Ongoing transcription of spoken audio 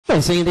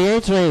Racing in the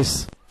 8th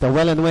race. They're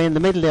well and away in the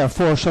middle there.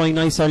 4 showing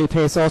nice early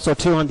pace. Also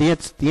 2 on the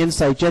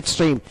inside.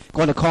 Jetstream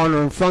going to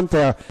corner in front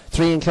there.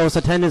 3 in close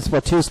attendance,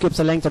 but 2 skips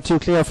a length or 2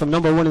 clear from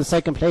number 1 in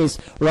second place.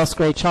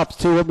 ROSCREA CHOPS.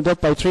 2 opened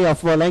up by 3 or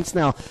 4 lengths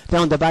now.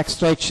 Down the back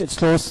stretch, it's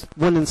close.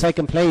 1 in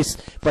second place,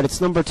 but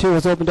it's number 2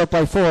 has opened up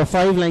by 4 or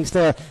 5 lengths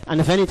there.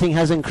 And if anything,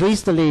 has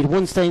increased the lead.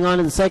 1 staying on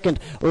in second.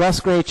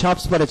 ROSCREA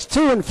CHOPS, but it's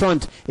 2 in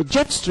front.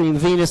 Jetstream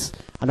Venus.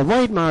 And a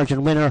wide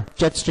margin winner,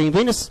 Jetstream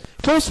Venus.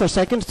 Close for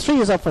second, 3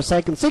 is up for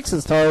second, 6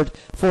 is third,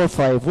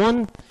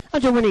 4-5-1.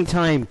 And your winning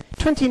time,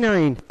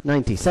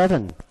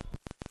 29.97.